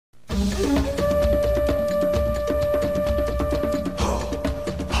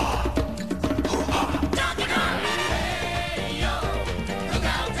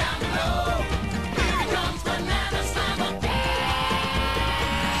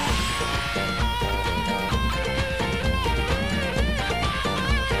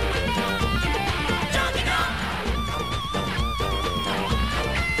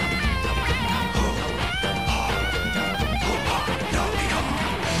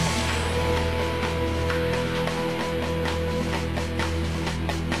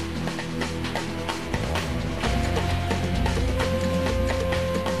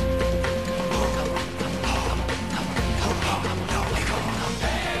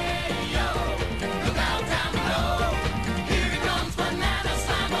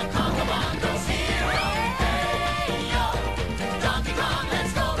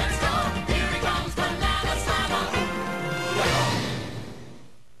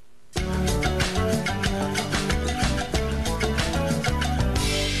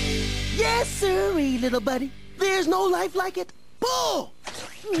little buddy. There's no life like it. Pull!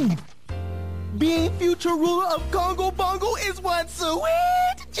 Being future ruler of Congo Bongo is one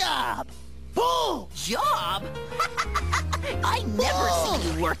sweet job. Pull! Job? I never see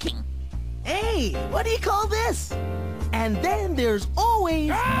you working. Hey, what do you call this? And then there's always...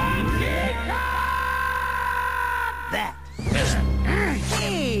 that.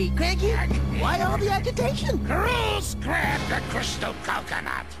 Hey, Cranky, why all the agitation? Rules grab the crystal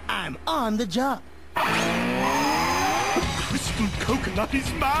coconut. I'm on the job. The crystal coconut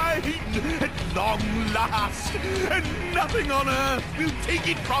is mine, at long last, and nothing on earth will take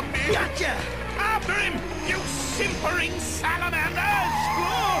it from me. Gotcha! After him, you simpering salamanders!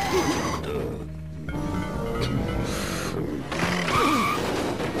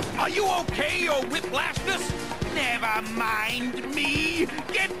 Are you okay, or whiplashness? Never mind me.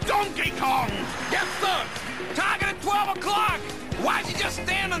 Get Donkey Kong! Yes, sir! Target at 12 o'clock! Why's he just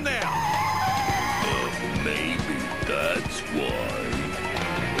standing there? Maybe that's why.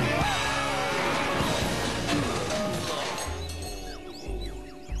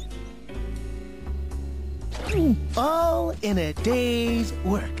 All in a day's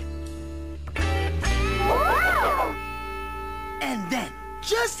work. And then,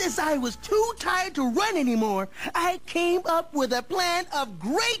 just as I was too tired to run anymore, I came up with a plan of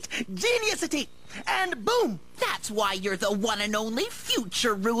great geniusity. And boom! That's why you're the one and only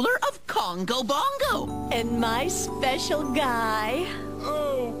future ruler of Congo Bongo. And my special guy.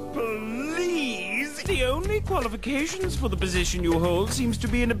 Oh, please! The only qualifications for the position you hold seems to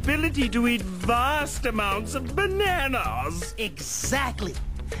be an ability to eat vast amounts of bananas. Exactly.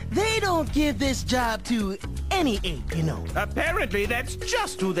 They don't give this job to any ape, you know. Apparently, that's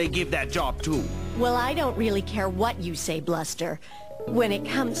just who they give that job to. Well, I don't really care what you say, Bluster. When it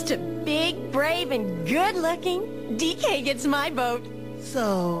comes to big, brave, and good-looking, DK gets my vote.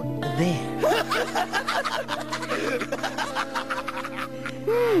 So, there.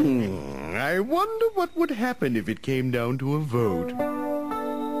 I wonder what would happen if it came down to a vote.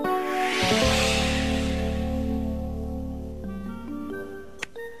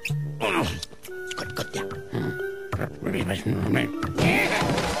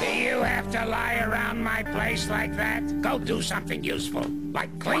 Do you have to lie around my place like that? Go do something useful, like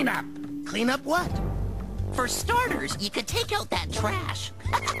clean up. Clean up what? For starters, you could take out that trash.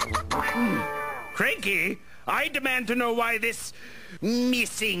 Cranky, I demand to know why this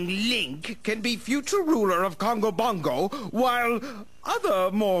missing link can be future ruler of Congo Bongo, while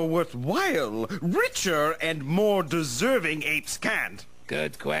other more worthwhile, richer, and more deserving apes can't.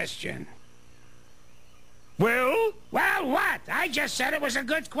 Good question. Well? Well, what? I just said it was a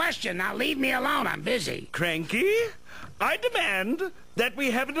good question. Now leave me alone. I'm busy. Cranky, I demand that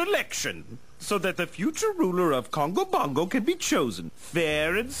we have an election so that the future ruler of Congo Bongo can be chosen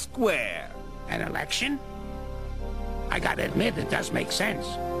fair and square. An election? I gotta admit, it does make sense.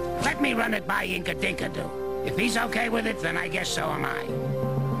 Let me run it by Inka Dinkadu. If he's okay with it, then I guess so am I.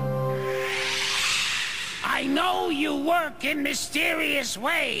 I know you work in mysterious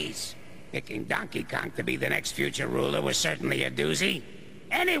ways. Picking Donkey Kong to be the next future ruler was certainly a doozy.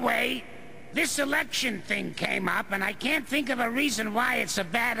 Anyway, this election thing came up, and I can't think of a reason why it's a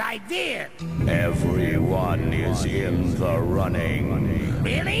bad idea. Everyone is in the running.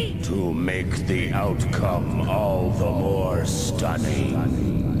 Really? To make the outcome all the more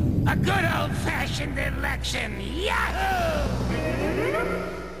stunning. A good old-fashioned election. Yahoo!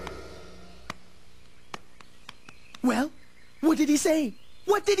 Well, what did he say?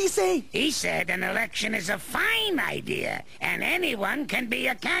 What did he say? He said an election is a fine idea, and anyone can be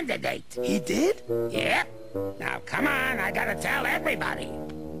a candidate. He did? Yep. Now, come on, I gotta tell everybody.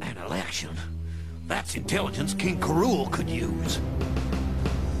 An election? That's intelligence King Karul could use.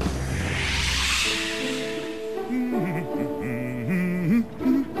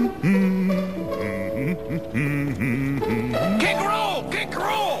 King Karul! King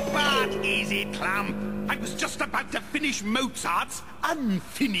Karul! But easy, Clump. I was just about to finish Mozart's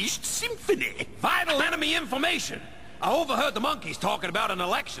unfinished symphony. Vital enemy information. I overheard the monkeys talking about an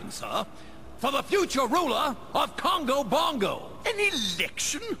election, sir. For the future ruler of Congo Bongo. An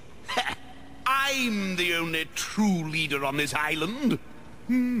election? I'm the only true leader on this island.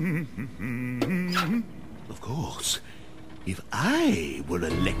 Of course. If I were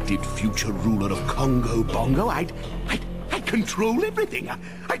elected future ruler of Congo Bongo, I'd control everything.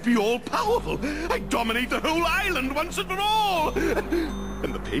 I'd be all-powerful. I'd dominate the whole island once and for all.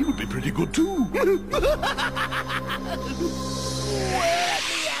 And the pay would be pretty good, too.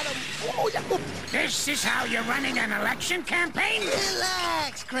 This is how you're running an election campaign?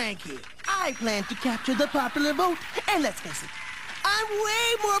 Relax, Cranky. I plan to capture the popular vote. And let's face it, I'm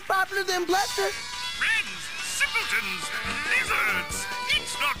way more popular than Bluster. skeletons, lizards.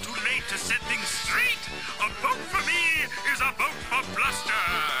 It's not too late to set things straight. A vote for me is a vote for Bluster.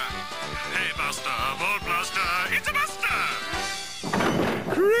 Hey, Buster, vote Bluster. It's a Buster.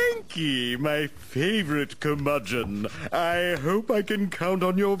 Cranky, my favorite curmudgeon. I hope I can count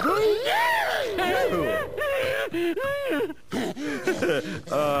on your vote.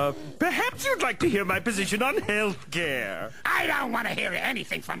 Perhaps you'd like to hear my position on health care. I don't want to hear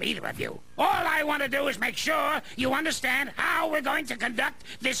anything from either of you. All I want to do is make sure you understand how we're going to conduct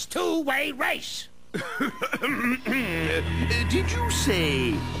this two-way race. Did you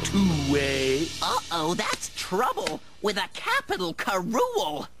say two-way? Uh-oh, that's trouble with a capital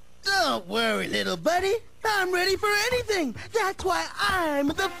Karul. Don't worry, little buddy. I'm ready for anything. That's why I'm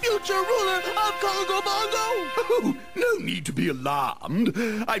the future ruler of Congo Bongo. Oh, no need to be alarmed.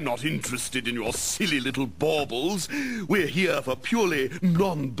 I'm not interested in your silly little baubles. We're here for purely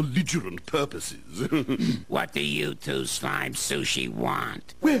non-belligerent purposes. What do you two slime sushi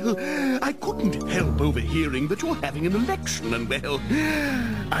want? Well, I couldn't help overhearing that you're having an election, and, well,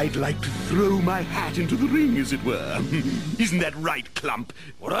 I'd like to throw my hat into the ring, as it were. Isn't that right, Clump?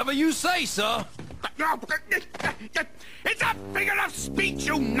 Whatever you say, sir. It's a figure of speech,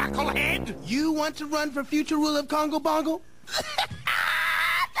 you knucklehead! You want to run for future ruler of Congo Bongo?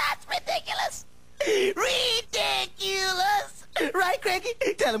 That's ridiculous. Ridiculous. Right, Cranky?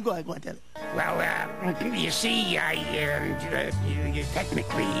 Tell him. Go on, tell him. Well, you see,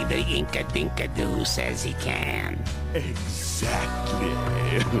 technically, the Inca-Dinka-Doo says he can. Exactly.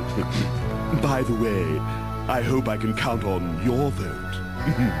 By the way, I hope I can count on your vote.